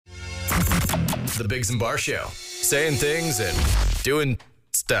The Biggs and Bar Show. Saying things and doing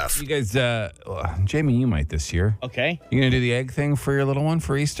stuff. You guys, Jamie, you might this year. Okay. You going to do the egg thing for your little one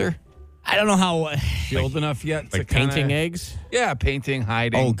for Easter? I don't know how. You old enough yet? Like painting eggs? Yeah, painting,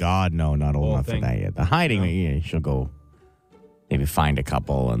 hiding. Oh, God, no, not old enough thing. for that yet. The hiding, yeah, she'll go maybe find a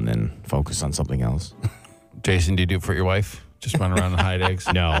couple and then focus on something else. Jason, do you do it for your wife? Just run around and hide eggs?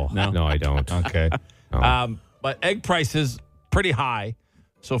 No, I don't. Okay. No. But egg prices pretty high.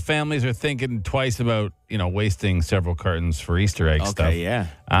 So families are thinking twice about, wasting several cartons for Easter egg stuff. Okay,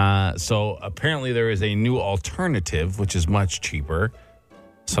 yeah. So apparently there is a new alternative, which is much cheaper.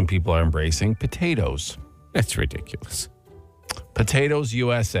 Some people are embracing potatoes. That's ridiculous. Potatoes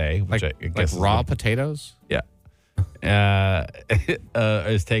USA, which I guess like raw potatoes? Yeah.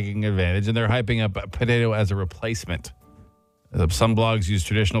 Is taking advantage, and they're hyping up a potato as a replacement. Some blogs use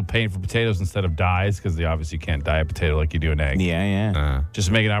traditional paint for potatoes instead of dyes because they obviously can't dye a potato like you do an egg. Yeah. Just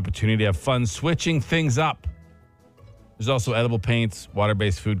to make an opportunity to have fun switching things up. There's also edible paints,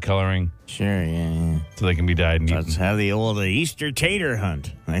 water-based food coloring. Sure, yeah. So they can be dyed and eaten. Let's have the old Easter tater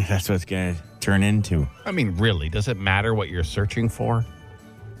hunt. Like, that's what it's going to turn into. I mean, really, does it matter what you're searching for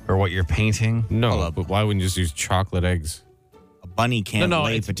or what you're painting? No, but why wouldn't you just use chocolate eggs? A bunny can't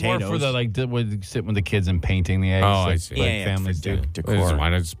lay it's potatoes. more for the sit with the kids and painting the eggs. Oh, I see. Like families do. Decor. Why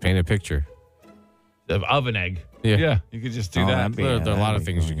not just paint a picture? Of an egg. Yeah. You could just do Oh, that. that'd be- There are a lot of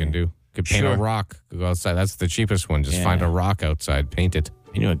things you can do. You could paint Sure. a rock. Go outside. That's the cheapest one. Just Yeah. find a rock outside. Paint it.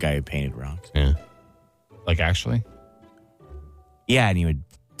 I knew a guy who painted rocks. Yeah. Like, actually? Yeah, and he would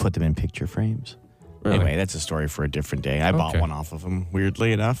put them in picture frames. Really? Anyway, that's a story for a different day. I bought Okay. one off of him,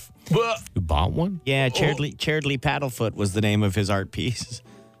 weirdly enough. You bought one? Yeah, Chairdley Paddlefoot was the name of his art piece.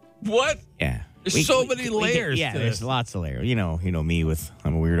 What? Yeah. There's so many layers Yeah, to there's this. lots of layers. You know me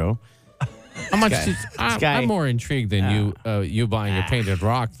I'm a weirdo. How much? guy- I'm more intrigued than you buying a painted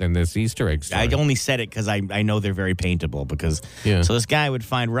rock than this Easter egg story. I only said it because I know they're very paintable. So this guy would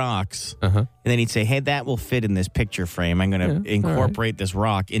find rocks, and then he'd say, "Hey, that will fit in this picture frame. I'm going to incorporate this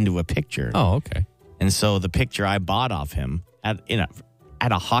rock into a picture." Oh, okay. And so the picture I bought off him at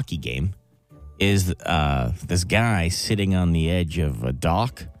a hockey game is this guy sitting on the edge of a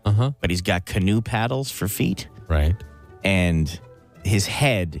dock, but he's got canoe paddles for feet, Right. and his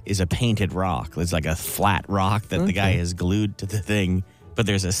head is a painted rock. It's like a flat rock that the guy has glued to the thing, but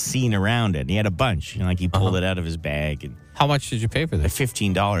there's a scene around it. And he had a bunch, he pulled it out of his bag, and How much did you pay for this?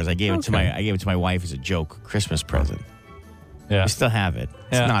 $15. I gave it to my wife as a joke Christmas present. Yeah. I still have it.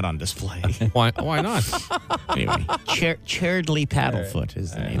 It's Yeah. not on display. Why not? Anyway, Chairdley Paddlefoot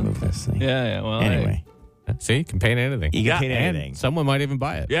is the name of this thing. Yeah. Well, Anyway, See, you can paint anything. you can paint And anything. someone might even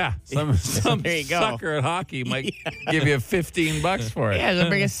buy it. yeah. Some There you go. sucker at hockey might give you $15 for it. Yeah, so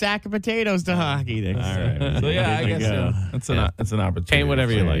bring a sack of potatoes to hockey. There. All right. So, yeah, I guess it's an opportunity. Paint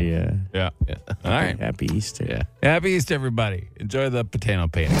whatever you like. Yeah. Yeah. All right. Happy Easter. Yeah. Happy Easter, everybody. Enjoy the potato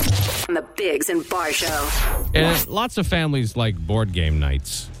painting. On the Biggs and Bar Show. And lots of families like board game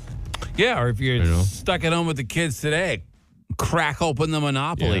nights. Yeah, or if you're stuck at home with the kids today, crack open the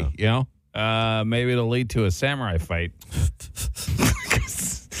Monopoly, maybe it'll lead to a samurai fight.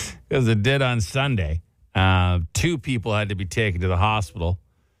 Because it did on Sunday. 2 people had to be taken to the hospital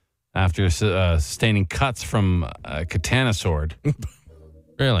after sustaining cuts from a katana sword.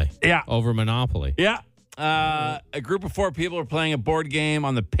 Really? Yeah. Over Monopoly. Yeah. A group of 4 people are playing a board game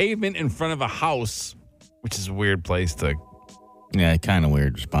on the pavement in front of a house, which is a weird place to... Yeah, kind of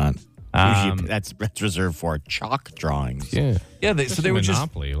weird spot. Usually that's reserved for chalk drawings. Yeah. Yeah, so they were just...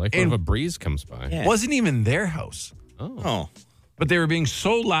 Monopoly. Like what if a breeze comes by? Yeah. Wasn't even their house. Oh. But they were being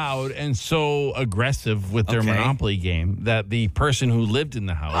so loud and so aggressive with their Okay. Monopoly game that the person who lived in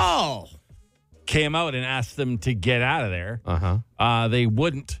the house came out and asked them to get out of there. They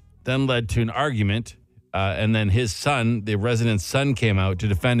wouldn't. Then led to an argument. And then his son, the resident's son, came out to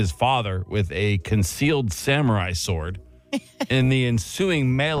defend his father with a concealed samurai sword. In the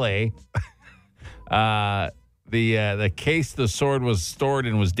ensuing melee, the case the sword was stored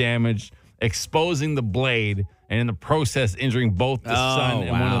and was damaged, exposing the blade, and in the process injuring both the son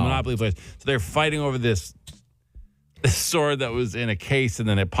and one of the Monopoly players. So they're fighting over this sword that was in a case, and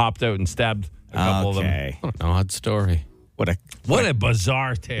then it popped out and stabbed a couple of them. What an odd story. What a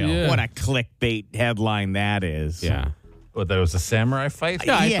bizarre tale. Yeah. What a clickbait headline that is. Yeah. But there was a samurai fight?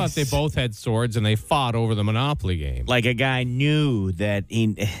 Yeah, I Yes. thought they both had swords and they fought over the Monopoly game. Like a guy knew that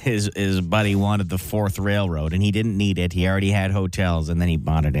his buddy wanted the 4th railroad and he didn't need it. He already had hotels and then he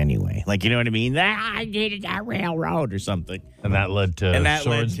bought it anyway. Like, you know what I mean? I needed that railroad or something. And that led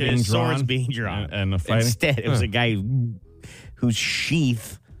to swords being drawn. And And the fighting? Instead, it was a guy whose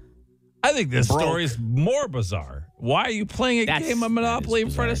sheath I think this Broke. story is more bizarre. Why are you playing a game of Monopoly that in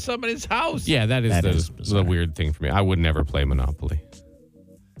is front of bizarre. somebody's house? Yeah, that That is is the bizarre. weird thing for me. I would never play Monopoly.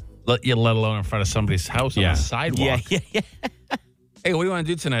 Let alone in front of somebody's house on Yeah. a sidewalk. Yeah. Hey, what do you want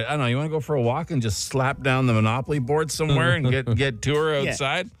to do tonight? I don't know. You want to go for a walk and just slap down the Monopoly board somewhere and get tour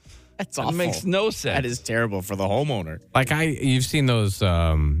outside? That's That awful. makes no sense. That is terrible for the homeowner. Like you've seen those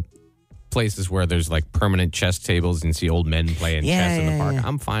places where there's like permanent chess tables and you see old men playing chess in the park. yeah.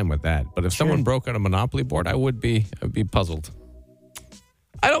 I'm fine with that. But if someone broke out a Monopoly board, I'd be puzzled.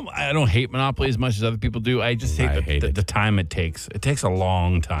 I don't hate Monopoly as much as other people do. I just I hate, hate it. the time it takes. It takes a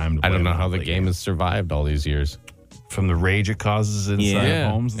long time to play I don't know a how the Monopoly game has survived all these years. From the rage it causes inside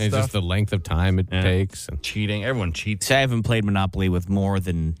homes and it's stuff. just the length of time it takes. And Cheating. Everyone cheats. See, I haven't played Monopoly with more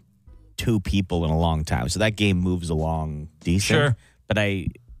than 2 people in a long time, so that game moves along decent. Sure. But I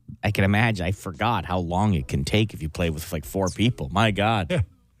can imagine, I forgot how long it can take if you play with like 4 people. My God. Yeah. It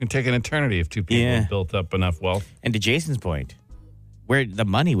can take an eternity if 2 people Yeah. have built up enough wealth. And to Jason's point, where the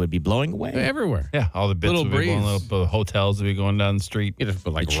money would be blowing away. everywhere. Yeah. All the bits Little would be going, breeze. little hotels would be going down the street. You just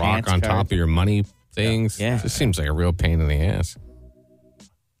put like The rock chance on card. top of your money things. Yeah. It just seems like a real pain in the ass.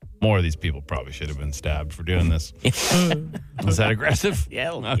 More of these people probably should have been stabbed for doing this. Was that aggressive?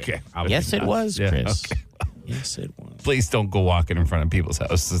 Yeah. Okay. Yes, it was, Yeah, Chris. okay. Yes, it was. Please don't go walking in front of people's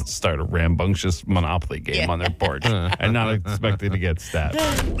houses and start a rambunctious Monopoly game on their porch and not expecting to get stabbed.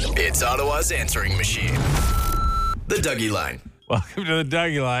 It's Ottawa's answering machine. The Dougie Line. Welcome to the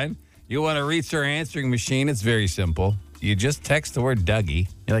Dougie Line. You want to reach our answering machine? It's very simple. You just text the word Dougie.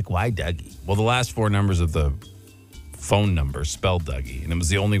 You're like, why Dougie? Well, the last 4 numbers of the phone number spelled Dougie, and it was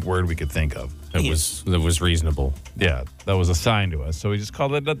the only word we could think of. That was reasonable. Yeah, that was assigned to us. So we just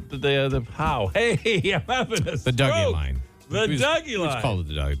called it the how. Hey, I'm having a The Dougie stroke. line. The Dougie line. Let's call it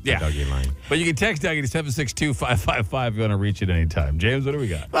the Yeah. Dougie line. But you can text Dougie to 762-555 if you want to reach it anytime. James, what do we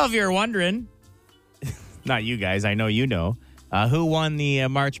got? Well, if you're wondering, not you guys, I know you know, who won the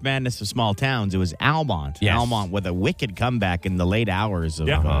March Madness of Small Towns? It was Almont. Yes. Almont with a wicked comeback in the late hours of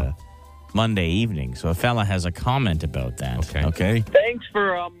Monday evening. So a fella has a comment about that. Okay. Thanks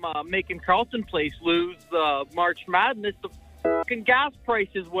for making Carlton Place lose March Madness. The fucking gas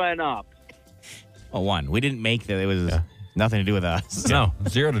prices went up. Well, one, we didn't make that. It was nothing to do with us. No,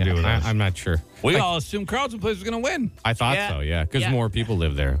 zero to do with us. I'm not sure. We all assumed Carlton Place was going to win. I thought Yeah. so, yeah, because Yeah. more people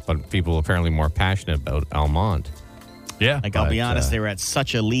live there, but people apparently more passionate about Almont. Yeah. Like, I'll be honest, they were at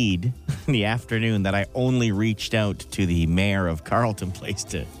such a lead in the afternoon that I only reached out to the mayor of Carlton Place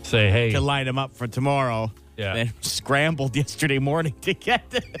to Say, hey. line them up for tomorrow. Yeah. Then scrambled yesterday morning to get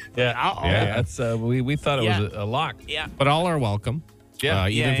it. Yeah. Uh-oh. Yeah. That's, we thought it Yeah. was a lock. Yeah. But all are welcome. Yeah.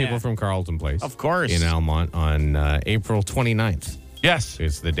 Even Yeah, people yeah. from Carlton Place. Of course. In Almont on April 29th. Yes.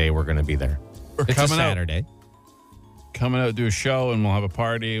 Is the day we're going to be there. We're It's coming a out. Saturday. Coming out, do a show, and we'll have a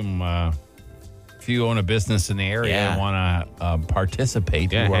party. And, if you own a business in the area Yeah. and want to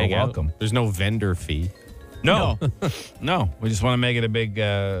participate, Yeah, you are hang out. welcome. There's no vendor fee. No. No. We just want to make it a big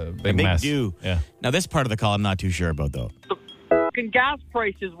Big mess. do. Yeah. Now, this part of the call I'm not too sure about, though. The fucking gas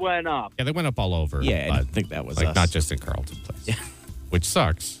prices went up. Yeah, they went up all over. Yeah, I but, didn't think that was like us. not just in Carlton Place. Which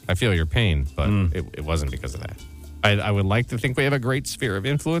sucks. I feel your pain, but it wasn't because of that. I would like to think we have a great sphere of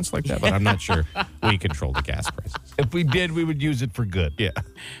influence like that, but I'm not sure we control the gas prices. If we did, we would use it for good. Yeah.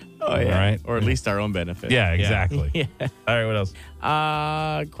 Oh, yeah. All right. Or at least our own benefit. Yeah, exactly. Yeah. All right, what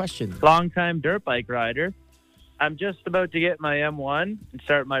else? Question. Longtime dirt bike rider. I'm just about to get my M1 and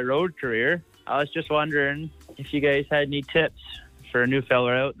start my road career. I was just wondering if you guys had any tips for a new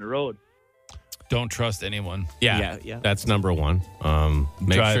fella out in the road. Don't trust anyone. Yeah. Yeah. That's number one.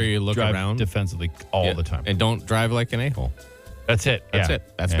 Make sure you look drive around defensively all Yeah. the time. And don't drive like an a-hole. That's it. That's Yeah.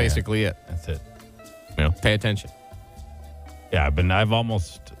 it. That's Yeah, basically it. That's it. Pay attention. Yeah, I've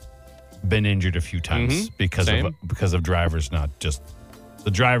almost been injured a few times Same. because of drivers. Not just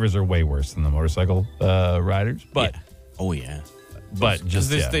the drivers are way worse than the motorcycle riders, but Oh, yeah. just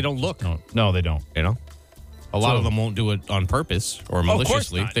they don't look. No, they don't. A lot So- of them won't do it on purpose or of course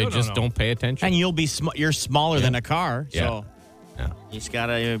maliciously. not. They No, just don't pay attention. And you'll be you're smaller than a car, so Yeah. you just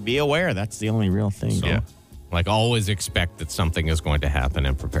gotta be aware. That's the only real thing. So, like, always expect that something is going to happen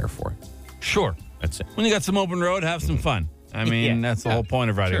and prepare for it. Sure. That's it. When you got some open road, have some fun. I mean, Yeah. that's the whole point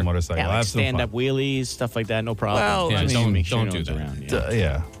of riding a motorcycle. Yeah, like have some fun. stand-up wheelies, stuff like that, no problem. Well, Yeah, I just mean, make sure don't no do one's that. around.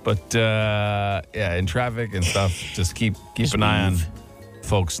 Yeah. Yeah, but in traffic and stuff, just keep an eye on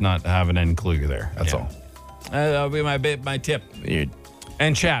folks not having any clue you're there. That's Yeah. all. That'll be my tip. Dude.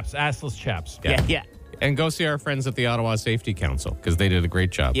 And chaps, assless chaps. Yeah. And go see our friends at the Ottawa Safety Council because they did a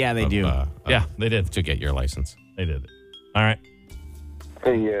great job. Yeah, they do. Yeah, they did. To get your license. They did. All right.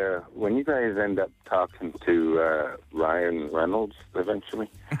 Hey, when you guys end up talking to Ryan Reynolds eventually,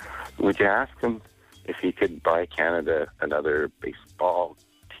 would you ask him if he could buy Canada another baseball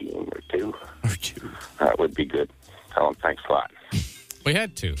team or two? That would be good. Tell him thanks a lot. We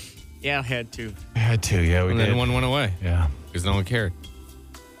had to. Yeah, I had to. We had to, yeah, we And did. then one went away. Yeah, Because no one cared.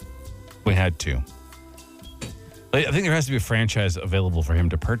 we had to. I think there has to be a franchise available for him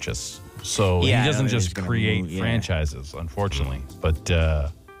to purchase. So Yeah, I he doesn't don't think just he's gonna create move, yeah. franchises, unfortunately. But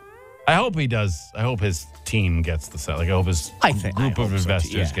I hope he does. I hope his team gets the Senators. Like, I hope his group of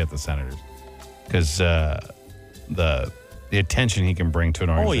investors get the Senators. Because the attention he can bring to an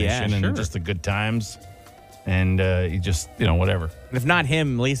organization and just the good times. And he just, whatever. And if not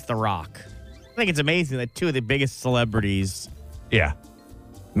him, at least The Rock. I think it's amazing that two of the biggest celebrities, Yeah.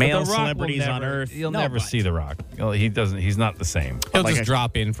 male But The Rock will celebrities on never- earth. You'll No, never but- see The Rock. He doesn't. He's not the same. He'll like just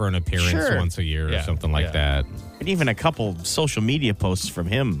drop in for an appearance Sure. once a year or Yeah. something like Yeah. that. And even a couple social media posts from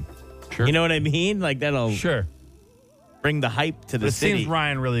him. Sure. You know what I mean? Like, that'll Sure. bring the hype to the It city. seems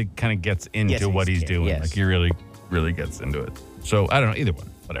Ryan really kind of gets into Yes, what he's doing. yes. Like, he really, really gets into it. So, I don't know. Either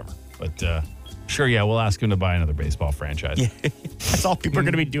one. Whatever. But, sure, yeah, we'll ask him to buy another baseball franchise. Yeah. That's all people are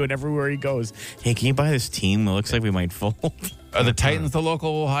going to be doing everywhere he goes. Hey, can you buy this team? It looks like we might fold. Are the Titans the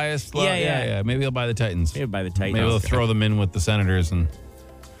local highest? Yeah. Maybe he'll buy the Titans. Maybe buy the Titans. Maybe they'll throw them in with the Senators and,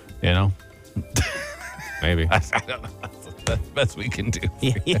 Maybe. I don't know. That's the best we can do.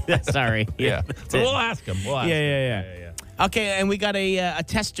 Sorry. Yeah. That's So it. we'll ask him. We'll ask him. Yeah. Okay, and we got a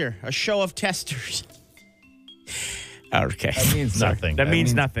tester, a show of testers. Okay. That means Sorry. nothing. That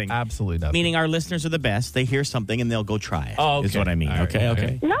means nothing. Absolutely nothing. Meaning our listeners are the best. They hear something and they'll go try it. Oh, okay. Is what I mean. All right.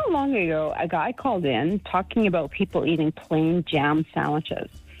 Okay. Not long ago, a guy called in talking about people eating plain jam sandwiches.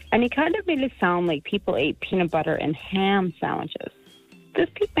 And he kind of made it sound like people ate peanut butter and ham sandwiches. This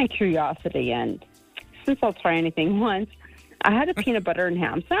piqued my curiosity, and since I'll try anything once, I had a peanut butter and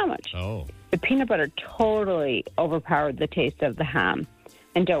ham sandwich. Oh. The peanut butter totally overpowered the taste of the ham.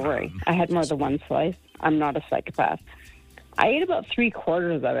 And don't worry, I had more than one slice. I'm not a psychopath. I ate about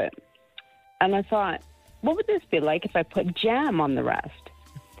 3/4 of it. And I thought, what would this be like if I put jam on the rest?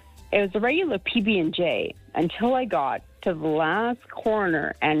 It was a regular PB&J until I got to the last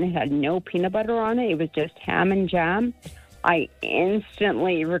corner and it had no peanut butter on it. It was just ham and jam. I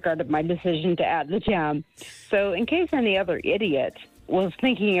instantly regretted my decision to add the jam. So in case any other idiot was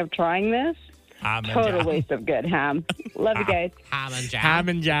thinking of trying this, total waste of good ham. Love you guys. Ham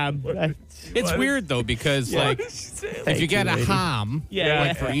and jam. It's weird, though, because, if you get a ham,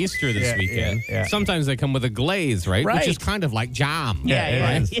 like for Easter this weekend, sometimes they come with a glaze, right? Right. Which is kind of like jam.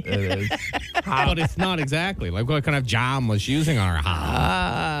 Yeah. It is. But it's not exactly. Like, what kind of jam was she using on her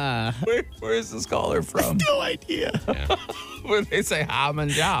ham? Where is this caller from? No idea. Where they say ham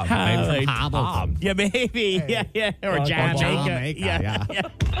and jam. Maybe from Hamilton. Yeah, maybe. Yeah. Or Jamaica. Yeah.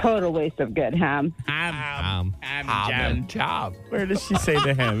 Total waste of good ham. Ham Ham and and jam. Where does she say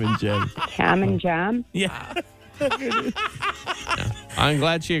the ham and jam? Ham and jam? Yeah. I'm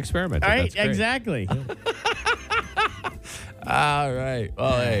glad she experimented. All right, That's great. exactly. All right.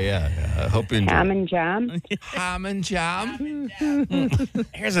 Well, hey, yeah. I hope you enjoy. Ham and jam? Ham and jam.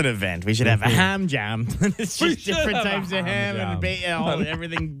 Here's an event. We should have a ham jam. It's We just should different have a types of ham ham and jam.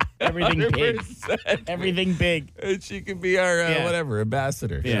 everything big. 100%. Everything big. And she could be our whatever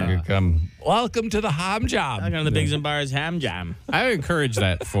ambassador. Yeah. She could come. Welcome to the ham jam. I'm on the Bigs and Bars ham jam. I encourage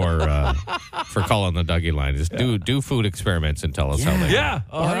that for calling the Dougie line. Just do food experiments and tell us how they Yeah.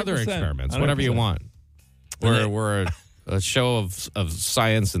 go. Or other 100%. experiments, whatever you want. We're a show of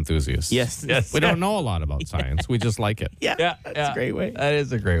science enthusiasts. Yes. Yes. We don't know a lot about science. We just like it. Yeah. That's a great way. That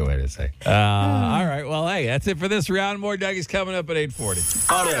is a great way to say. All right. Well, hey, that's it for this round. More Dougie's coming up at 8:40.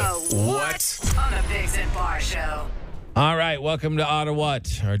 What? On the Biggs and Bar Show. All right. Welcome to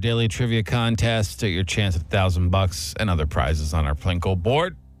OttaWHAT, our daily trivia contest. Your chance at $1,000 and other prizes on our Plinko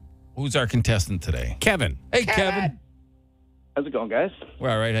board. Who's our contestant today? Kevin. Hey, Kevin. How's it going, guys? We're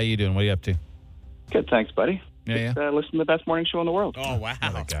all right. How you doing? What are you up to? Good, thanks, buddy. Yeah. Listen to the best morning show in the world. Oh, wow.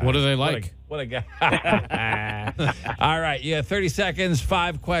 What do they like? What a guy. All right. You have 30 seconds,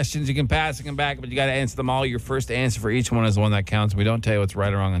 5 questions. You can pass and come back, but you got to answer them all. Your first answer for each one is the one that counts. We don't tell you what's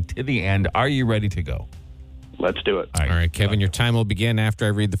right or wrong until the end. Are you ready to go? Let's do it. All right, Kevin, your time will begin after I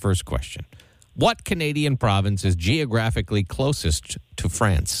read the first question. What Canadian province is geographically closest to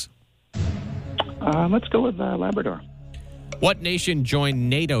France? Let's go with Labrador. What nation joined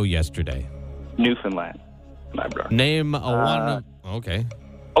NATO yesterday? Newfoundland. Labrador. Name one. Okay.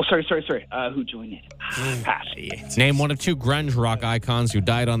 Oh, sorry. Who joined it? Pass. Name one of 2 grunge rock icons who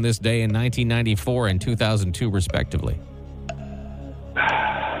died on this day in 1994 and 2002, respectively.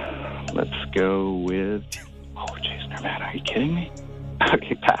 Let's go with... Oh, Jason Armatt. Are you kidding me?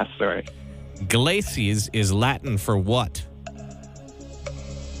 Okay, pass. Sorry. Glacies is Latin for what?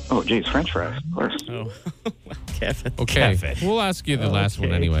 Oh, geez, French fries, of course. Oh, Kevin. Okay, Kevin. we'll ask you the last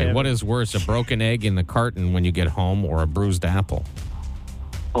one anyway. Kevin. What is worse, a broken egg in the carton when you get home or a bruised apple?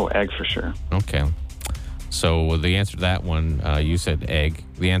 Oh, egg for sure. Okay. So the answer to that one, you said egg.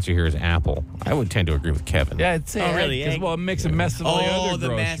 The answer here is apple. I would tend to agree with Kevin. Yeah, I'd say really, because egg? well, it makes a mess of all the other the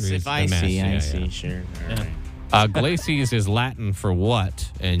groceries. massive. I The mess, see. I yeah, see. yeah. Sure. All right. Glacies is Latin for what?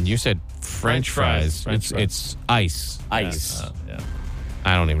 And you said French fries. French fries. It's ice. Ice. Yeah.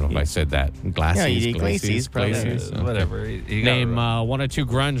 I don't even know if I said that. Glacies, Yeah, you did glacies, probably. glacies. Okay. Whatever. You got it Name right. one or two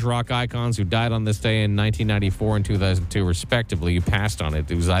grunge rock icons who died on this day in 1994 and 2002, respectively. You passed on it.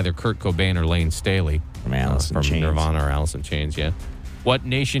 It was either Kurt Cobain or Lane Staley. From Alice in from Chains. Nirvana or Alice in Chains, yeah. What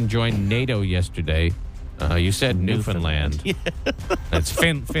nation joined NATO yesterday? You said Newfoundland. It's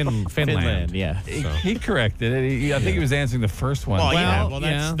Finland. Yeah. He corrected it. I think he was answering the first one.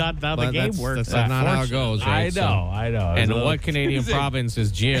 That's not how the game works. That's not how it goes, right? I know. And what Canadian province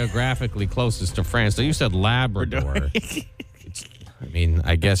is geographically closest to France? So you said Labrador. I mean,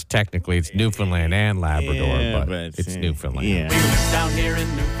 I guess technically it's Newfoundland and Labrador, but it's Newfoundland. Yeah. We live down here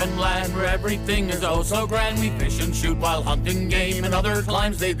in Newfoundland where everything is oh so grand. We fish and shoot while hunting game, and other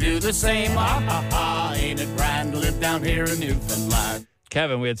climes they do the same. Ah, ha, ha, ain't it grand to live down here in Newfoundland?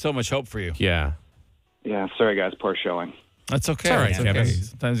 Kevin, we had so much hope for you. Yeah. Yeah, sorry, guys. Poor showing. That's okay. It's all right, It's Kevin.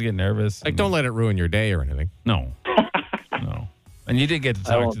 Sometimes you get nervous. Like, don't let it ruin your day or anything. No. No. And you did get to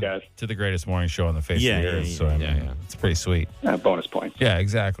I talk won't, guys. to the greatest morning show on the face Yeah, of the yeah, earth. yeah, So, I mean, yeah. it's pretty sweet. Bonus points. Yeah,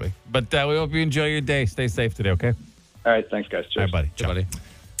 exactly. But we hope you enjoy your day. Stay safe today, okay? All right, thanks, guys. Cheers. All right, buddy. Hey, buddy.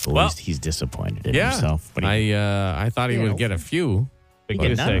 At Well- least he's disappointed in Yeah. himself. But I thought he would get a few. Big get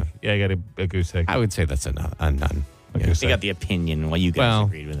goose none. egg. Yeah, I got a goose egg. I would say that's a none. A Yeah. goose he egg. got the opinion. Well, you guys Well,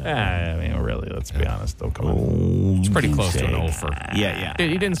 agreed with it. I mean, really, let's be honest, though. Come on. It's pretty close to an offer. Yeah.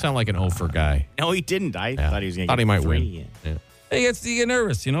 He didn't sound like an offer guy. No, he didn't. I Yeah. thought he was going to Thought get he might three. win. Yeah. You get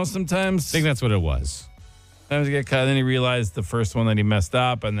nervous, you know, sometimes. I think that's what it was. Sometimes you get caught, then he realized the first one that he messed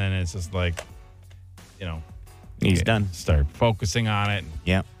up, and then it's just like, you know, He's done. start focusing on it.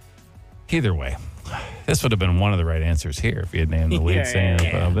 Yeah. Either way, this would have been one of the right answers here if you had named the lead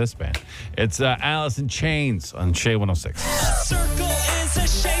singer of this band. It's Alice in Chains on Shea 106. Circle is a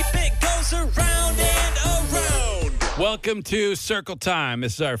shape, it goes around and around. Welcome to Circle Time.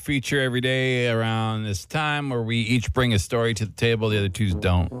 This is our feature every day around this time where we each bring a story to the table. The other twos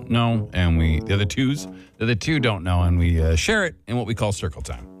don't know, and the other two don't know, and we share it in what we call Circle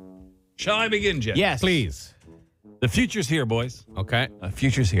Time. Shall I begin, Jen? Yes. Please. The future's here, boys. Okay.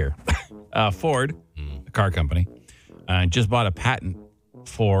 Future's here. Ford, the car company, just bought a patent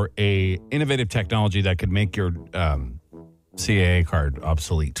for a innovative technology that could make your CAA card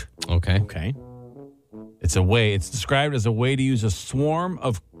obsolete. Okay. It's described as a way to use a swarm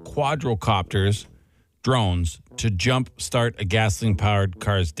of quadrocopters, drones, to jump start a gasoline-powered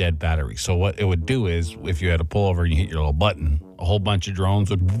car's dead battery. So what it would do is, if you had to pull over and you hit your little button, a whole bunch of drones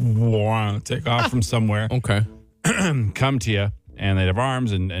would take off from somewhere, Okay. come to you, and they'd have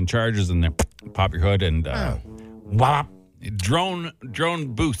arms and charges, and then pop your hood and whop, drone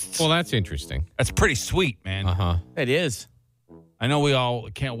boosts. Well, that's interesting. That's pretty sweet, man. Uh-huh. It is. I know we all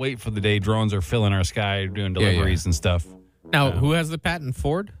can't wait for the day drones are filling our sky doing deliveries and stuff. Now, who has the patent?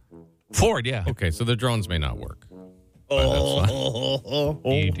 Ford? Ford, yeah. Okay, so the drones may not work.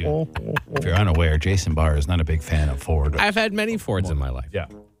 You do. If you're unaware, Jason Barr is not a big fan of Ford. I've had many Fords in my life. Yeah,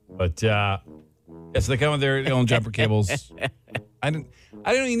 but so they come with their own jumper cables. I don't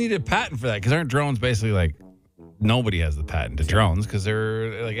even need a patent for that because aren't drones basically like nobody has the patent to drones because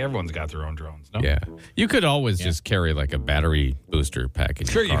they're like everyone's got their own drones. No? Yeah. You could always just carry like a battery booster pack in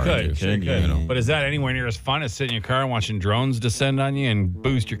Sure, your you car. could. too. Sure, you You know. could. But is that anywhere near as fun as sitting in your car and watching drones descend on you and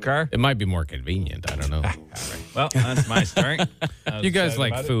boost your car? It might be more convenient. I don't know. Well, that's my story. You guys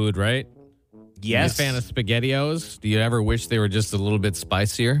like food, right? Yes. You a fan of SpaghettiOs? Do you ever wish they were just a little bit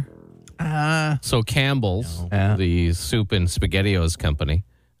spicier? So Campbell's, the soup and SpaghettiOs company,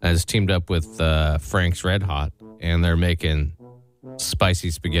 has teamed up with Frank's Red Hot, and they're making spicy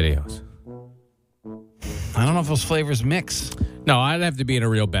SpaghettiOs. I don't know if those flavors mix. No, I'd have to be in a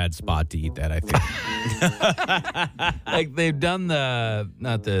real bad spot to eat that, I think. Like they've done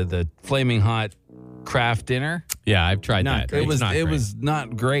the flaming hot craft dinner. Yeah, I've tried Not that. great. It's not It great. was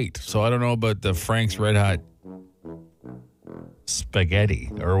not great. So I don't know about the Frank's Red Hot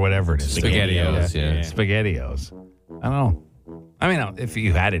spaghetti or whatever it is. SpaghettiOs, yeah. SpaghettiOs. I don't know. I mean, if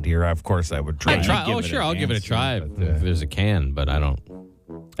you had it here, of course I would try. I'd try. give Oh, it a sure, I'll give it a chance, try but, if there's a can, but I don't.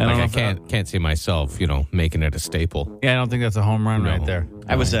 I don't know I if can't see myself, making it a staple. Yeah, I don't think that's a home run right No. there.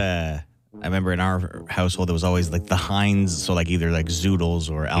 I was a I remember in our household there was always like the Heinz, so like either like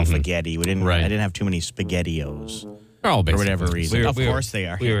Zoodles or Alphagetti. I didn't have too many SpaghettiOs. They're all for whatever reason. Of course they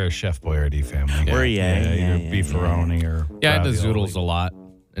are. We were a Chef Boyardee family. Were you? Yeah, beefaroni or I had the Zoodles a lot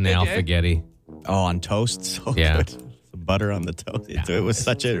and the Alphagetti. Oh, on toast? So Yeah. good. The butter on the toast. It was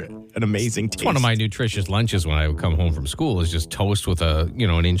such an amazing taste. It's one of my nutritious lunches when I would come home from school is just toast with an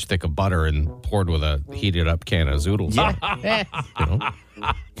inch thick of butter and poured with a heated up can of Zoodles. Yeah.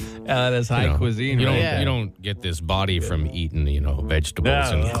 that is high cuisine. You don't get this body from eating,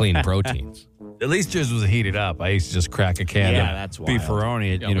 vegetables and clean proteins. At least yours was heated up. I used to just crack a can that's of wild.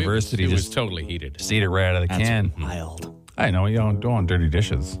 beefaroni at university. It was just totally heated. just eat it right out of the can. Wild. I know, you don't want dirty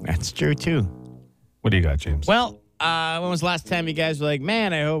dishes. That's true, too. What do you got, James? Well, when was the last time you guys were like,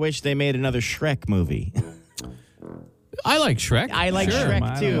 man, I wish they made another Shrek movie? I like Shrek. I like Sure, Shrek,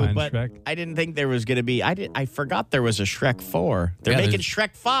 I too, don't mind but Shrek. I didn't think there was going to be... I forgot there was a Shrek 4. They're making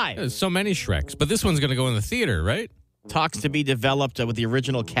Shrek 5. There's so many Shreks, but this one's going to go in the theater, right? Talks to be developed with the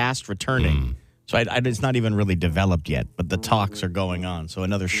original cast returning. So it's not even really developed yet, but the talks are going on. So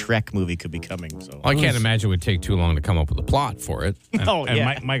another Shrek movie could be coming. So I can't imagine it would take too long to come up with a plot for it.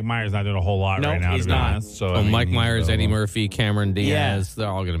 Mike Myers not doing a whole lot right now. he's to be not. honest. So Mike Myers, Eddie Murphy, Cameron Diaz, they're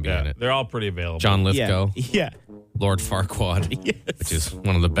all going to be in it. They're all pretty available. John Lithgow, Yeah. Lord Farquaad, Yes. which is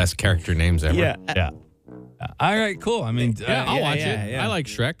one of the best character names ever. Yeah. All right, cool. I mean, I'll watch it. yeah. I like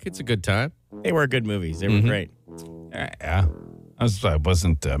Shrek. It's a good time. They were good movies. They were great. yeah. I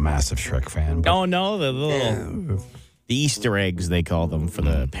wasn't a massive Shrek fan. But Oh, no, the little... The Easter eggs, they call them, for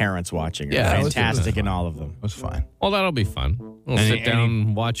the parents watching. Are fantastic in all of them. it was fine. Well, that'll be fun. We'll sit down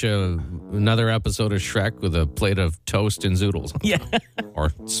and watch another episode of Shrek with a plate of toast and Zoodles. Yeah.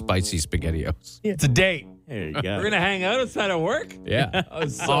 Or spicy SpaghettiOs. It's a date. There you go. We're going to hang out outside of work? Yeah.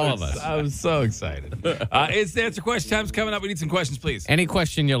 All of us. I was so excited. It's the answer question time's coming up. We need some questions, please. Any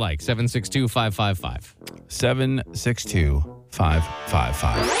question you like, 762-555.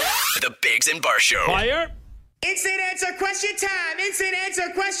 762-555. The Biggs and Bar Show. Fire. Instant answer question time. Instant answer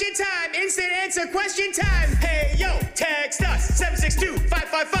question time. Instant answer question time. Hey, yo, text us.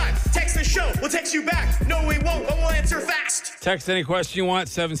 762-555. Text the show. We'll text you back. No, we won't, but we'll answer fast. Text any question you want,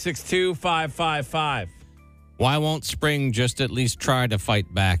 762-555. Why won't Spring just at least try to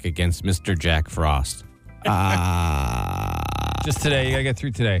fight back against Mr. Jack Frost? Just today. You got to get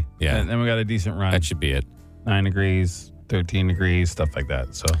through today. Yeah. And then we got a decent run. That should be it. 9 degrees, 13 degrees, stuff like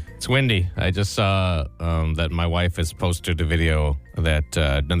that. So It's windy. I just saw that my wife has posted a video that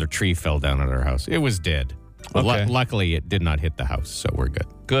another tree fell down at our house. It was dead. But Okay. luckily, it did not hit the house, so we're good.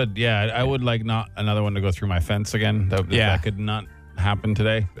 good. Yeah. I would like not another one to go through my fence again. That could not happen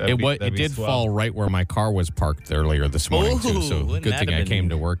today. It did fall right where my car was parked earlier this morning, too. So wouldn't good that thing have I been- came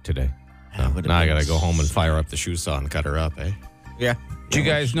to work today. would've Now I been got to go home and fire up the shoe saw and cut her up, eh? Yeah. Do you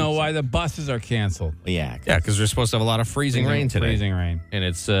guys know why the buses are canceled? Yeah. Yeah, because we're supposed to have a lot of freezing rain today. Freezing rain. And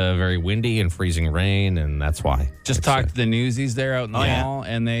it's very windy and freezing rain, and that's why. Just talked to the newsies there out in the mall,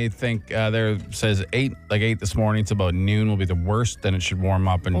 and they think there says 8 this morning. It's about noon will be the worst. Then it should warm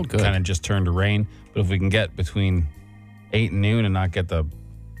up and good. kind of just turn to rain. But if we can get between 8 and noon and not get the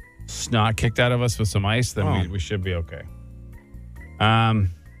snot kicked out of us with some ice, then we should be okay.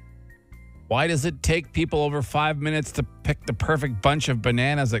 Why does it take people over 5 minutes to pick the perfect bunch of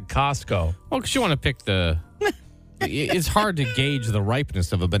bananas at Costco? Well, because you want to pick it's hard to gauge the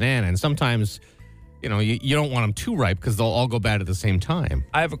ripeness of a banana. And sometimes, you don't want them too ripe because they'll all go bad at the same time.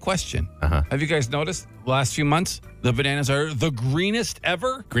 I have a question. Uh-huh. Have you guys noticed the last few months, the bananas are the greenest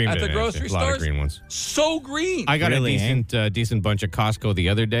ever Green at the bananas, grocery a lot of stores? green ones. So green. I got Really, a decent bunch at Costco the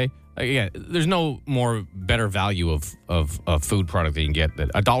other day. There's no better value of food product that you can get than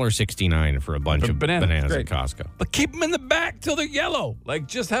 $1.69 for a bunch of bananas at Costco. But keep them in the back till they're yellow. Like,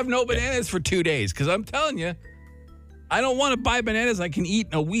 just have no bananas for 2 days. Because I'm telling you, I don't want to buy bananas I can eat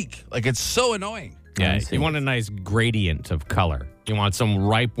in a week. Like, it's so annoying. Yeah, you want a nice gradient of color. You want some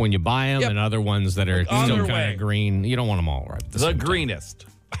ripe when you buy them, and other ones that are on still their kind way. of green. You don't want them all ripe. at The same time. greenest.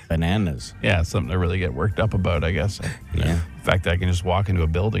 Bananas. Yeah, something to really get worked up about, I guess. Yeah. The fact that I can just walk into a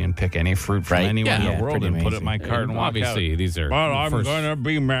building and pick any fruit from Right. anywhere in Yeah, the world pretty and put it in amazing. my cart and walk Obviously, out. these are Well, I'm going to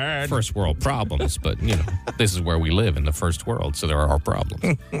be mad. first world problems, but this is where we live in the first world, so there are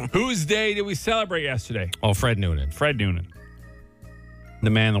problems. Whose day did we celebrate yesterday? Oh, Fred Noonan. Fred Noonan. The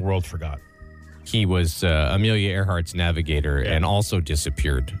man the world forgot. He was Amelia Earhart's navigator and also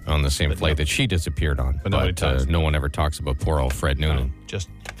disappeared on the same flight that she disappeared on. But nobody talks no one ever talks about poor old Fred Noonan. Just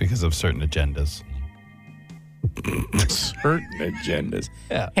because of certain agendas. Certain agendas.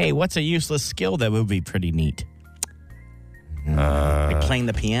 Yeah. Hey, what's a useless skill that would be pretty neat? Like playing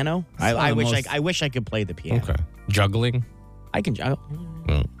the piano? I wish I could play the piano. Okay. Juggling? I can juggle.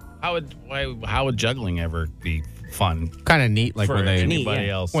 How would juggling ever be fun? Kind of neat, like for when they anybody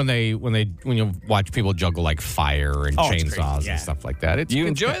else. when you watch people juggle like fire and chainsaws and stuff like that. You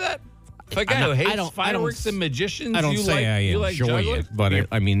enjoy that? If a guy who hates fireworks and magicians, I don't say I enjoy juggling? it, but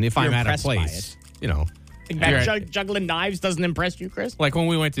I mean, if I'm at a impressed by place, you know. Juggling knives doesn't impress you, Chris? Like when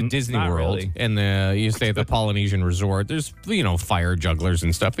we went to Disney not World really. and you stay at the Polynesian Resort, there's, fire jugglers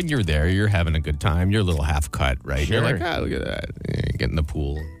and stuff, and you're there, you're having a good time, you're a little half cut, right? Sure. You're like, look at that. You get in the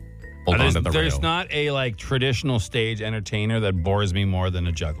pool, hold on to the There's rail. not a like traditional stage entertainer that bores me more than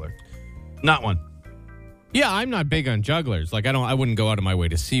a juggler. Not one. Yeah, I'm not big on jugglers. Like I wouldn't go out of my way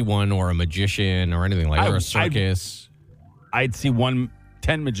to see one or a magician or anything like that, or a circus. I'd see 10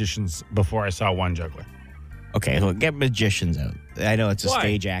 magicians before I saw one juggler. Okay, well, get magicians out. I know it's a Why?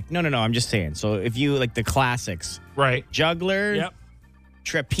 stage act. No, I'm just saying. So if you like the classics, right? Juggler, Yep.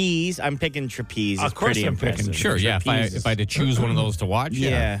 Trapeze. I'm picking trapeze. Of It's course pretty I'm picking impressive. Sure, yeah. If I had to choose one of those to watch,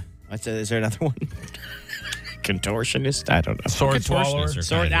 Yeah. Is there another one? Contortionist? I don't know. Sword swallower.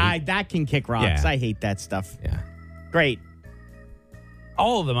 That can kick rocks. Yeah. I hate that stuff. Yeah. Great.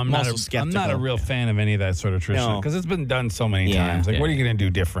 All of them. I'm not also a skeptical. real fan of any of that sort of tradition No. because it's been done so many Yeah. times. Like, what are you going to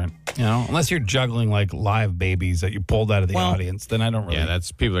do different? Unless you're juggling like live babies that you pulled out of the audience, then I don't really. Yeah,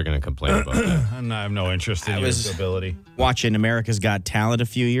 that's people are going to complain about that. I have no interest in your ability. Watching America's Got Talent a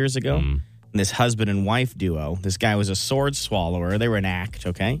few years ago. And this husband and wife duo. This guy was a sword swallower. They were an act,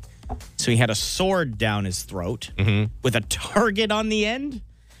 okay? So he had a sword down his throat with a target on the end.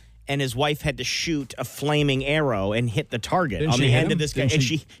 And his wife had to shoot a flaming arrow and hit the target Didn't on she the hit end him? of this guy. Didn't And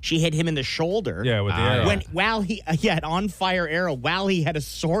she- she hit him in the shoulder. Yeah, with the arrow. While he an on fire arrow while he had a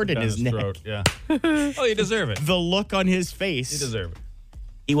sword in Down his neck. throat, yeah. Oh, you deserve it. The look on his face. You deserve it.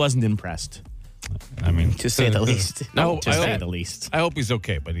 He wasn't impressed, I mean, to say the least. No, to I say hope- the least. I hope he's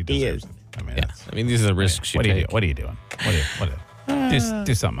okay, but he deserves is. it. I mean, Yeah. that's, I mean, these are the risks what you are you take. doing? What are you doing?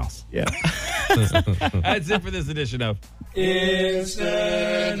 Do something else. Yeah. That's it for this edition of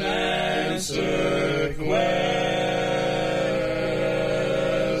Instant Answer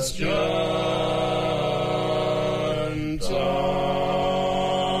Question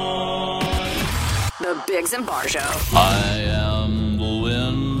Time. The Biggs and Bar Show. I am the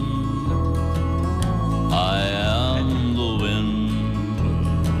wind. I am the wind.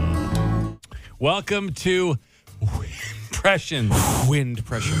 Welcome to Wind-Pressions.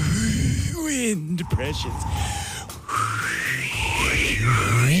 Wind-Pressions. Wind-Pressions.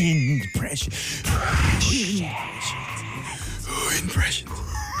 Wind-Pressions.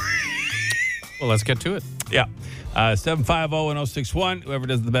 Well, let's get to it. Yeah. 750-1061. Whoever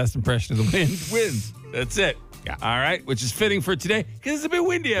does the best impression of the wind wins. That's it. Yeah. All right. Which is fitting for today because it's a bit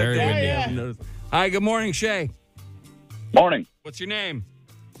windy out Very there. windy. Yeah. Noticed. Hi, good morning, Shay. Morning, What's your name?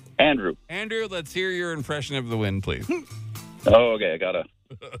 Andrew. Andrew, let's hear your impression of the wind, please. Oh, okay, I gotta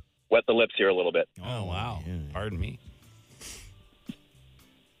wet the lips here a little bit. Oh, wow. Pardon me.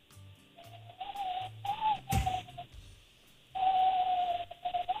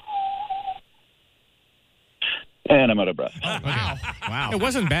 And I'm out of breath. Wow. It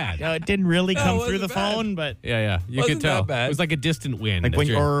wasn't bad. No, it didn't really No, come it through the wasn't bad. phone, but Yeah. You Wasn't could tell. that bad. It was like a distant wind. like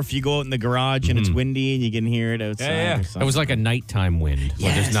If if you go out in the garage and it's windy and you can hear it outside. Yeah. Or it something. was like a nighttime wind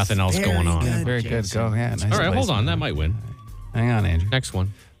where there's Yes, nothing else very going on. good. Very good. Go. Yeah. Nice All right, hold placement. on. That might win. Hang on, Andrew. Next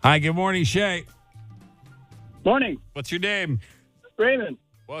one. Hi, good morning, Shay. Morning, What's your name? Raymond.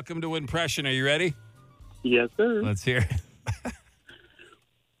 Welcome to Wind-Pression. Are you ready? Yes, sir. Let's hear it.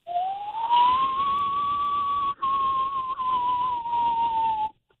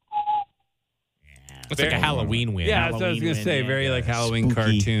 It's like a Halloween wind. Yeah, that's what I was Halloween going to say. wind, Very yeah. like Halloween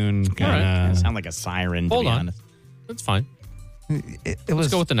Spooky. cartoon Yeah, kind of. sound like a siren. To Hold be on. honest. That's fine. It Let's was.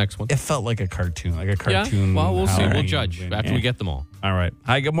 go with the next one. It felt like a cartoon, cartoon. Yeah. Well, we'll see. We'll Halloween judge wind. after we get them all. All right.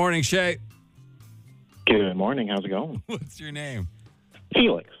 Hi, good morning, Shay. Good morning. How's it going? What's your name?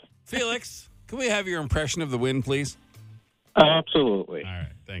 Felix. Felix. Can we have your impression of the wind, please? Absolutely. All right.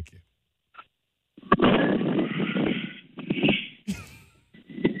 Thank you.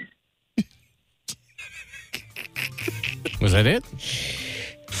 Was that it?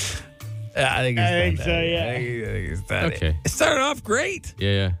 I think so, yeah. I think it's that. Okay. It started off great.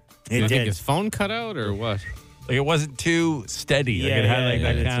 Yeah. Do you It think did. his phone cut out or what? Like it wasn't too steady. Like it had like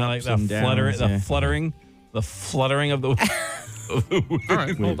that it's kind of like ups the and downs, the fluttering of the. All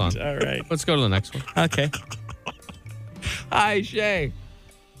right, hold on. All right. Let's go to the next one. Okay. Hi, Shay.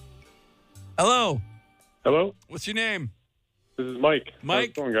 Hello. Hello, What's your name? this is Mike. Mike? How's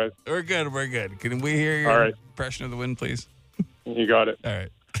it going, guys? We're good. We're good. Can we hear your All right. impression of the wind, please? You got it. All right.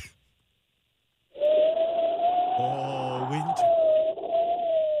 Oh, wind.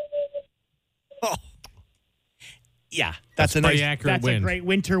 Yeah, That's a pretty nice, accurate That's wind. a great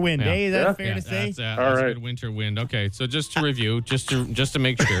winter wind. Yeah. Eh? Is that fair to say? That's a good winter wind. Okay, so just to review, just to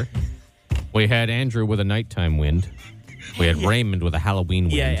make sure, we had Andrew with a nighttime wind. We had Raymond with a Halloween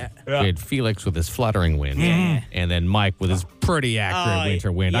wind. Yeah. We had Felix with his fluttering wind. Yeah. And then Mike with his pretty accurate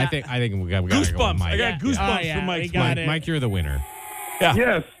winter wind. yeah. I think we got Goosebumps. Go with Mike. I got goosebumps from Mike's wind. Mike, you're the winner. Yeah.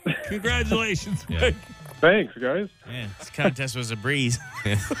 Yes. Congratulations, Yeah. Mike. Thanks, guys. Man, this contest was a breeze.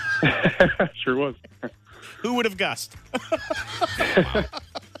 Sure was. Who would have guessed?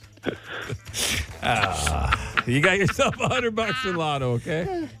 You got yourself $100 in Lotto,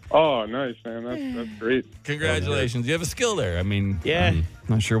 okay? Oh, nice, man. That's great. Congratulations. You have a skill there. I mean, Yeah. I'm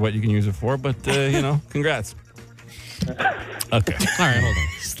not sure what you can use it for, but, congrats. Okay. All right,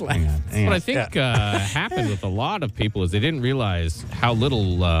 hold on. Hang on. What I think happened with a lot of people is they didn't realize how little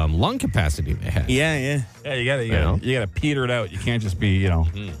lung capacity they had. Yeah. Yeah, you gotta peter it out. You can't just be,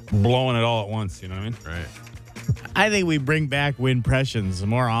 blowing it all at once. You know what I mean? Right. I think we bring back Wind-Pressions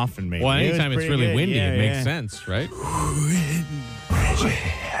more often, maybe. Well, It was anytime it's pretty really good. windy, Yeah, it makes yeah. sense, right?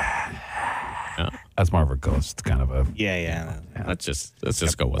 That's more of a ghost kind of a. Yeah. Let's just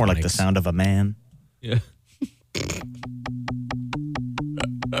go with More like the Mike's. sound of a man. Yeah.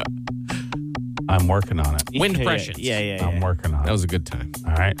 I'm working on it. Wind-Pressions. Yeah. I'm working on it. That was a good time.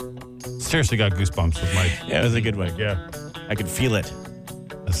 All right. Seriously, got goosebumps with Mike. Yeah, it was a good one. Yeah. I could feel it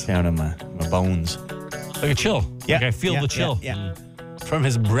down in my bones. Like a chill. Yeah. Like I feel the chill. Yeah. From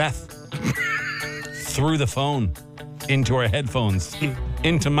his breath through the phone into our headphones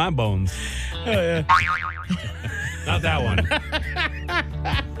into my bones. Oh, yeah. Not that one.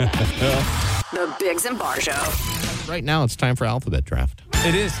 The Biggs and Bar Show. Right now, it's time for Alphabet Draft.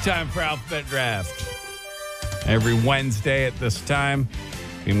 It is time for Alphabet Draft. Every Wednesday at this time,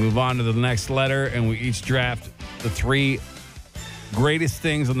 we move on to the next letter and we each draft the 3 greatest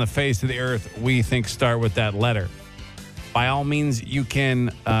things on the face of the earth we think start with that letter. By all means, you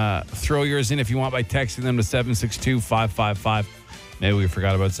can throw yours in if you want by texting them to 762-555. Maybe we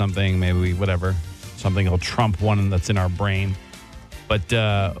forgot about something. Maybe whatever. Something will trump one that's in our brain.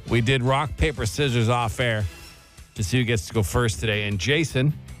 But we did rock, paper, scissors off air to see who gets to go first today. And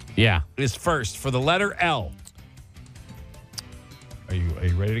Jason is first for the letter L. Are you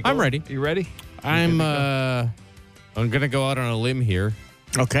ready to go? I'm ready. Are you ready? I'm going to go out on a limb here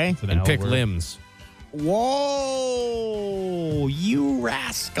Okay. and pick limbs. Whoa, you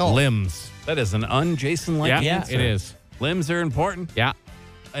rascal. Limbs. That is an un-Jason-like answer. It is. Limbs are important. Yeah.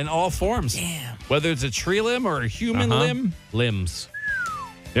 In all forms. Damn. Whether it's a tree limb or a human limb. Limbs.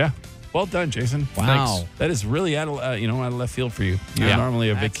 Yeah. Well done, Jason. Wow. Thanks. That is really out of left field for you. You're normally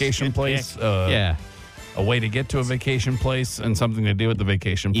a vacation good place. Yeah. A way to get to a vacation place and something to do at the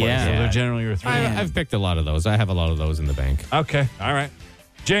vacation place. Yeah. So they're generally your 3. I've picked a lot of those. I have a lot of those in the bank. Okay. All right.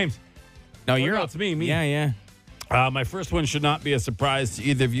 James. No, you're up. It's me. Yeah. My first one should not be a surprise to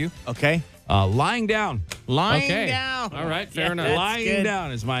either of you. Okay. Lying down. Lying Okay. down. All right. Fair enough. Lying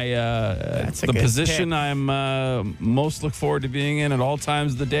down is my That's a the good position pick. I'm most look forward to being in at all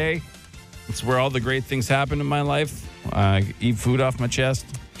times of the day. It's where all the great things happen in my life. Eat food off my chest.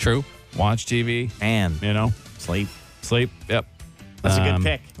 True. Watch TV. Man. Sleep. Yep. That's a good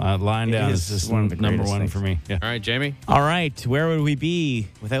pick. Lying It down is is just one of the number greatest 1 things. for me. Yeah. All right, Jamie. All right. Where would we be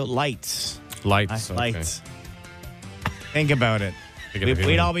without lights? Lights. Okay. Lights. Think about it.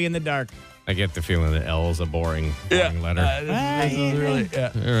 We'd all be in the dark. I get the feeling that L is a boring letter. This is really,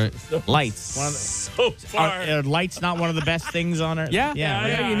 All right. Lights. so far. Are lights not one of the best things on Earth? Yeah,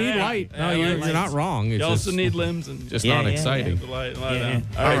 right. you need light. No, Yeah, you're lights. not wrong. It's You also just, need limbs and just Yeah, not yeah, exciting. lie Yeah. down.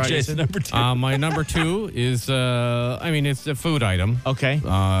 All right, Jason, number 2. My number 2 is, it's a food item. Okay.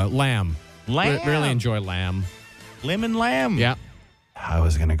 Lamb. Lamb. Really enjoy lamb. Lemon lamb. Yeah. I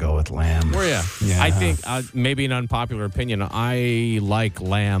was going to go with lamb. Where you? Yeah. I think, maybe an unpopular opinion, I like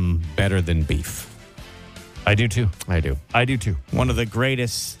lamb better than beef. I do too. I do. One of the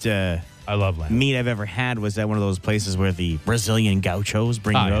greatest I love lamb. meat I've ever had was at one of those places where the Brazilian gauchos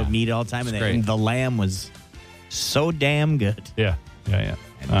bring meat all the time. It's And great. the lamb was so damn good. Yeah. And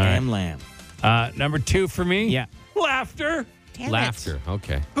All right. damn lamb. Number 2 for me. Yeah. Laughter. Laughter.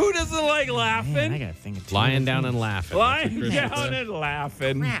 Okay. Who doesn't like laughing? Man, I got to think of two Lying other down things. and laughing. Lying down and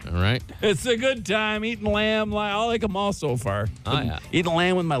laughing. All right. It's a good time eating lamb. I like them all so far. Oh, yeah. Eating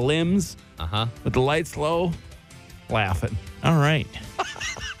lamb with my limbs, Uh-huh. with the lights low, laughing. All right.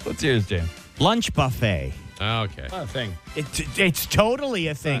 What's yours, James? Lunch buffet. Okay. Not a thing. It's totally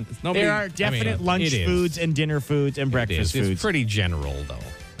a thing. It's no big- There are definite lunch it is. foods and dinner foods and breakfast It's foods. pretty general, though.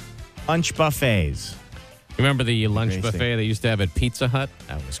 Lunch buffets. Remember the lunch Great buffet thing. they used to have at Pizza Hut?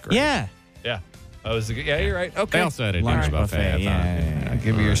 That was great. Yeah. Yeah. You're right. Okay. They also had a Lunch dinner buffet. buffet, I thought. yeah.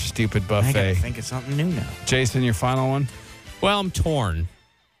 Give me your stupid I gotta buffet. think of something new now. Jason, your final one? Well, I'm torn,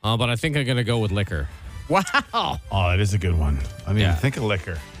 but I think I'm going to go with liquor. Wow. Oh, that is a good one. I mean, think of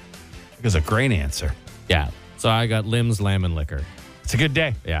liquor. It's a great answer. Yeah. So I got limbs, lamb, and liquor. It's a good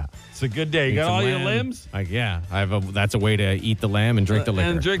day. Yeah. It's a good day. You Eat got some all your lamb. limbs? That's a way to eat the lamb and drink the liquor.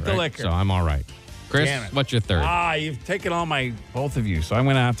 And drink the right? liquor. So I'm all right. Chris, what's your third? You've taken both of you. So I'm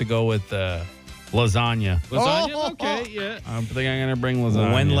going to have to go with lasagna. Lasagna? Okay, yeah. I think I'm going to bring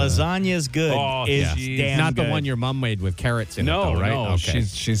lasagna. When lasagna's good, is damn Not good. the one your mom made with carrots in it, No, though, right? no. Okay.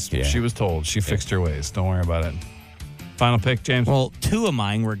 She was told. She fixed her ways. Don't worry about it. Final pick, James? Well, two of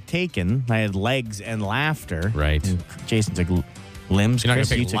mine were taken. I had legs and laughter. Right. And Jason took limbs. You're not Chris,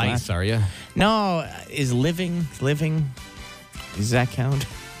 going you to took pick lice, laughter. are you? No, is living? Does that count?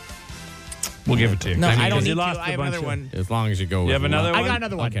 We'll give it to you. No, I don't Because need you to. lost I a have bunch another of- one. As long as you go with have another I one? got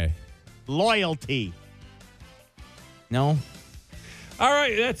another one. Okay. Loyalty. No? All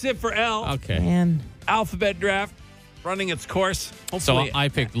right, that's it for L. Okay. Man. Alphabet draft running its course. So Hopefully, I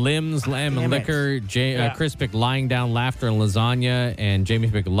picked limbs, lamb, and Damn it. liquor. Yeah. Chris picked lying down, laughter, and lasagna. And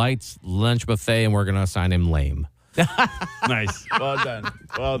Jamie picked lights, lunch buffet, and we're going to assign him lame. nice. Well done.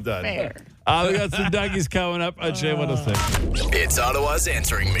 Well done. Fair. We got some Dougies coming up on J106. It's Ottawa's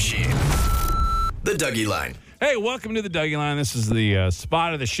answering machine. The Dougie Line. Hey, welcome to the Dougie Line. This is the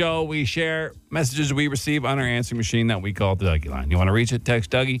spot of the show. We share messages we receive on our answering machine that we call the Dougie Line. You want to reach it?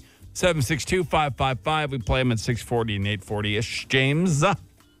 Text Dougie 762-555. We play them at 640 and 840-ish. James?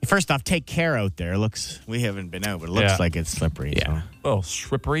 First off, take care out there. We haven't been out, but it looks Yeah. like it's slippery. Yeah. So. Oh,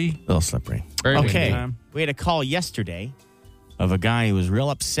 slippery. A little slippery. Very Okay. windy. We had a call yesterday of a guy who was real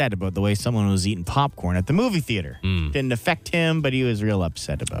upset about the way someone was eating popcorn at the movie theater. Didn't affect him, but he was real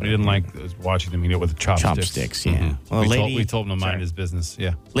upset about We it. didn't like watching him eat it with chopsticks. Chopsticks, yeah. Well, We told him to mind his business.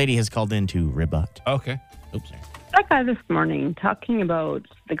 Yeah. lady has called in to rebut. Okay. Oops. That guy this morning talking about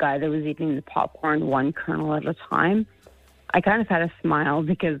the guy that was eating the popcorn one kernel at a time. I kind of had a smile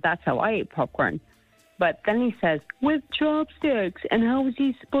because that's how I eat popcorn. But then he says, with chopsticks, and how was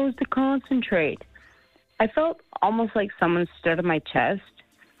he supposed to concentrate? I felt almost like someone stood on my chest.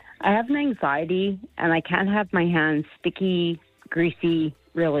 I have an anxiety, and I can't have my hands sticky, greasy,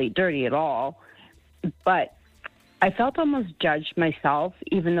 really dirty at all. But I felt almost judged myself,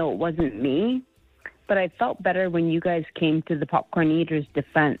 even though it wasn't me. But I felt better when you guys came to the popcorn eater's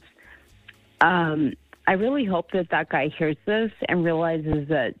defense. I really hope that guy hears this and realizes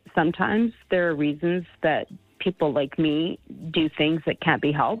that sometimes there are reasons that people like me do things that can't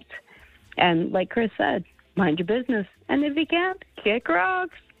be helped. And like Chris said, mind your business. And if you can't, kick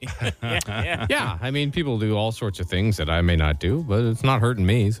rocks. Yeah, I mean, people do all sorts of things that I may not do, but it's not hurting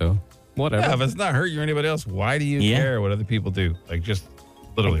me, so whatever. Yeah, if it's not hurting you or anybody else, why do you Yeah. care what other people do? Like, just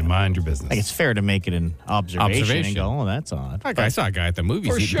literally mind your business. Like it's fair to make it an observation and go, oh, that's odd. Like I saw a guy at the movies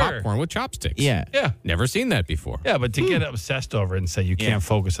For eating sure. popcorn with chopsticks. Yeah. Yeah. Never seen that before. Yeah, but to get obsessed over it and say you can't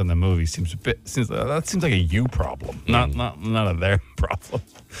focus on the movie seems like a you problem, not a their problem.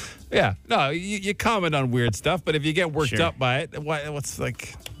 Yeah, no, you comment on weird stuff, but if you get worked up by it, what's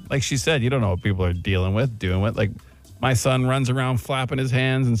like she said, you don't know what people are doing with. Like my son runs around flapping his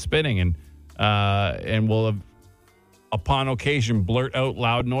hands and spinning, and will upon occasion blurt out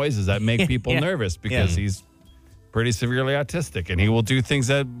loud noises that make people nervous because he's pretty severely autistic, and he will do things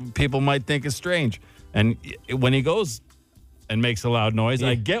that people might think is strange. And when he goes and makes a loud noise,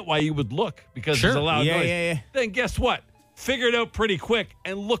 I get why you would look because there's a loud noise. Then guess what? Figure it out pretty quick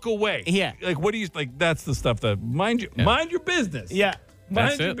and look away. Yeah. Like, what do you like? That's the stuff that mind your business. Yeah.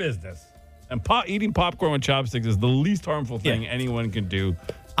 Mind your business. And eating popcorn with chopsticks is the least harmful thing anyone can do.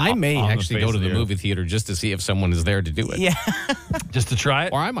 I may on the actually face go to of the the earth. movie theater just to see if someone is there to do it. Yeah. Just to try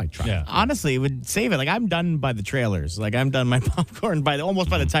it? Or I might try it. Honestly, it would save it. Like I'm done by the trailers. Like I'm done my popcorn almost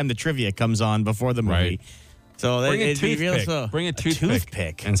by the time the trivia comes on before the movie. Right. So Bring a it'd be real. toothpick. Bring a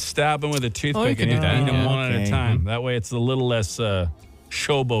toothpick. And And stab them with a toothpick can and do that. eat them Yeah, one at a okay. time. That way it's a little less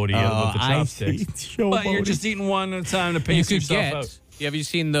showboaty with the I see. chopsticks. But you're just eating one at a time to You pace could yourself get. out. Have you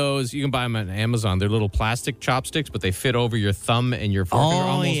seen those? You can buy them on Amazon. They're little plastic chopsticks, but they fit over your thumb and your forefinger,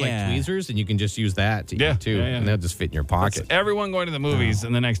 almost yeah. like tweezers, and you can just use that to Yeah, eat too, yeah, yeah. and they'll just fit in your pocket. Everyone going to the movies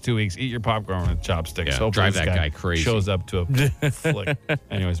in the next 2 weeks, eat your popcorn with chopsticks. Yeah, Hopefully drive this that guy crazy. Shows up to a flick.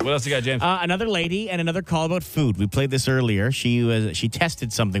 Anyways, what else you got, James? Another lady and another call about food. We played this earlier. She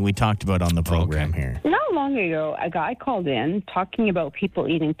tested something we talked about on the program here. Not long ago, a guy called in talking about people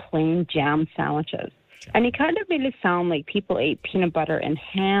eating plain jam sandwiches. And he kind of made it sound like people ate peanut butter and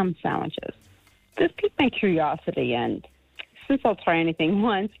ham sandwiches. This piqued my curiosity, and since I'll try anything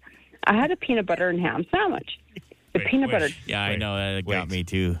once, I had a peanut butter and ham sandwich. The peanut butter... Yeah, I know. That got me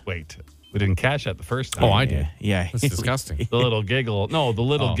too. Wait. We didn't catch that the first time. Oh, I did. Yeah. That's disgusting. The little giggle. No, the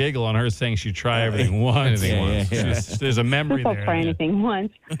little giggle on her saying she'd try everything once. There's a memory I'll there. try anything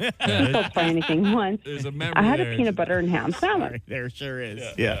once. I'll try anything once. There's a memory I had there. a peanut butter and ham sandwich. There sure is.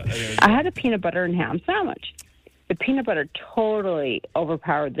 I had a peanut butter and ham sandwich. The peanut butter totally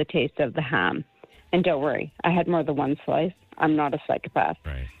overpowered the taste of the ham. And don't worry, I had more than one slice. I'm not a psychopath.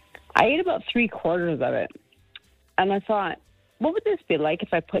 Right. I ate about 3/4 of it. And I thought, what would this be like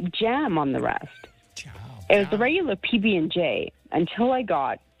if I put jam on the rest? It was the regular PB&J until I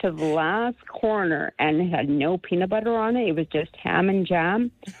got to the last corner and it had no peanut butter on it. It was just ham and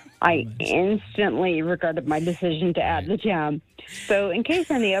jam. I instantly regretted my decision to add the jam. So in case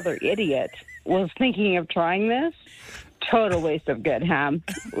any other idiot was thinking of trying this, total waste of good ham.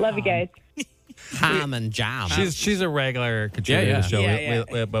 Love you guys. Ham and jam. She's a regular contributor to the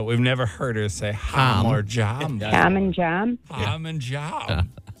show, but we've never heard her say ham or jam. Ham and jam? Ham and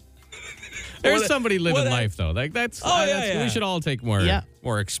jam. There's somebody living life, though. Like that's we should all take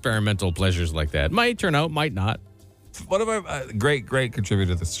more experimental pleasures like that. Might turn out, might not. One of our great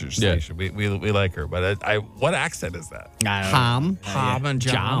contributor to the station. We like her, but what accent is that? Ham. Ham and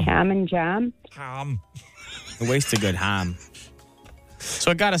jam. Ham and jam? Ham. A waste of good ham.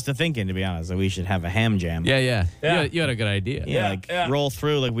 So it got us to thinking, to be honest, that we should have a ham jam. Yeah. You had a good idea. Roll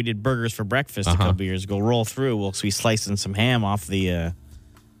through like we did burgers for breakfast a couple years ago. Roll through. We'll be slicing some ham off the,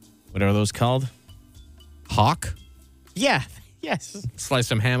 what are those called? Hawk? Yeah. Yes. Slice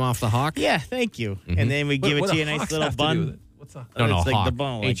some ham off the hawk? Yeah, thank you. Mm-hmm. And then we give it to you a nice little bun. What's a No, it's like hawk. the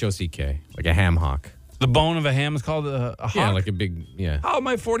bone. Like, H-O-C-K. Like a ham hawk. The bone of a ham is called a hawk? Yeah, like a big, How am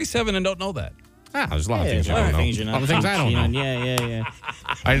I 47 and don't know that? There's a lot of things you don't know. A lot of things I don't know. Yeah.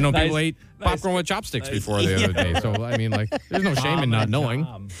 I didn't know people ate popcorn with chopsticks before the other day. So, I mean, like, there's no shame in not knowing.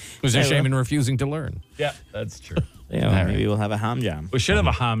 There's no shame in refusing to learn. Yeah, that's true. Yeah, maybe we'll have a ham jam. We should have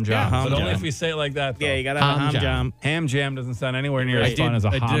a ham jam, ham but only jam. if we say it like that, though. Yeah, you got to have a ham jam. Ham jam doesn't sound anywhere near as fun as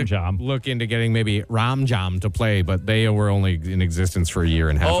a ham jam. Look into getting maybe Ram Jam to play, but they were only in existence for a year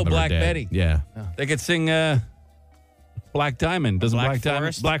and a half. Oh, and they were Black dead. Betty. Yeah. They could sing Black Diamond. Doesn't Black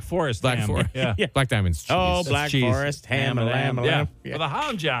Diamond? Black Forest. Black ham. Forest. Yeah. Black Diamond's cheese. Oh, Black cheese. Forest, ham and lamb. Yeah. For the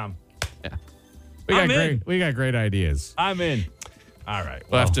ham jam. Yeah. We got great ideas. I'm in. All right.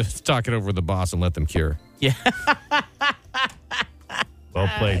 We'll have to talk it over with the boss and let them cure. Yeah. Well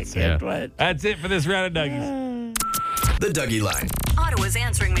played, Sam. Yeah. That's it for this round of Dougies. The Dougie Line. Ottawa's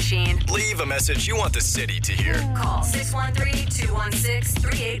answering machine. Leave a message you want the city to hear. Call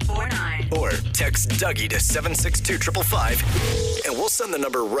 613-216-3849. Or text Dougie to 762-555 and we'll send the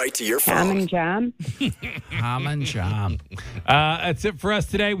number right to your phone. Ham and jam? Ham and jam. That's it for us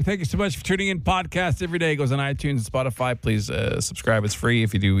today. We thank you so much for tuning in. Podcast every day. It goes on iTunes and Spotify. Please subscribe. It's free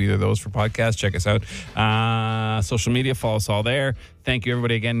if you do either of those for podcasts. Check us out. Social media, follow us all there. Thank you,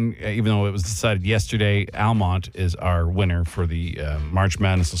 everybody. Again, even though it was decided yesterday, Almont is our winner for the March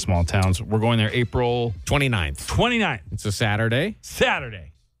Madness of Small Towns. We're going there April 29th. 29th. It's a Saturday.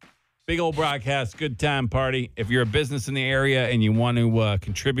 Big old broadcast, good time party. If you're a business in the area and you want to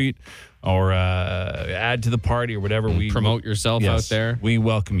contribute or add to the party or whatever, we promote yourself out there. We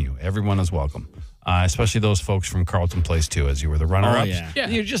welcome you. Everyone is welcome, especially those folks from Carleton Place too, as you were the runner-ups. Yeah.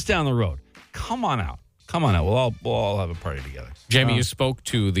 You're just down the road. Come on out. We'll all have a party together. Jamie, you spoke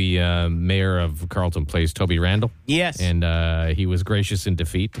to the mayor of Carleton Place, Toby Randall. Yes. And he was gracious in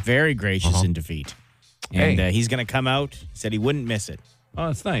defeat. Very gracious in defeat. And he's going to come out. He said he wouldn't miss it. Oh,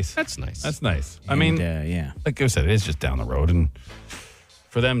 that's nice. That's nice. I mean, yeah. like I said, it is just down the road. And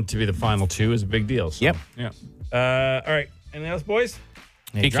for them to be the final two is a big deal. So, Yep. Yeah. All right. Anything else, boys?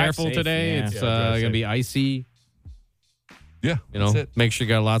 Hey, Be drive careful safe. today. Yeah. It's drive going to safe. be icy. Yeah. You know, that's it. make sure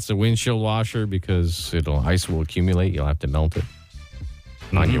you got lots of windshield washer because ice will accumulate. You'll have to melt it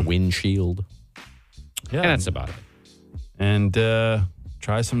on your windshield. Yeah. And that's about it. And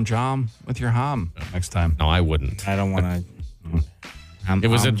try some jam with your ham next time. No, I wouldn't. I don't want to.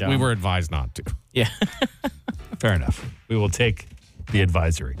 We were advised not to. Yeah. Fair enough. We will take the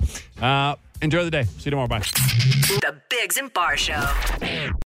advisory. Enjoy the day. See you tomorrow. Bye. The Biggs and Bar Show.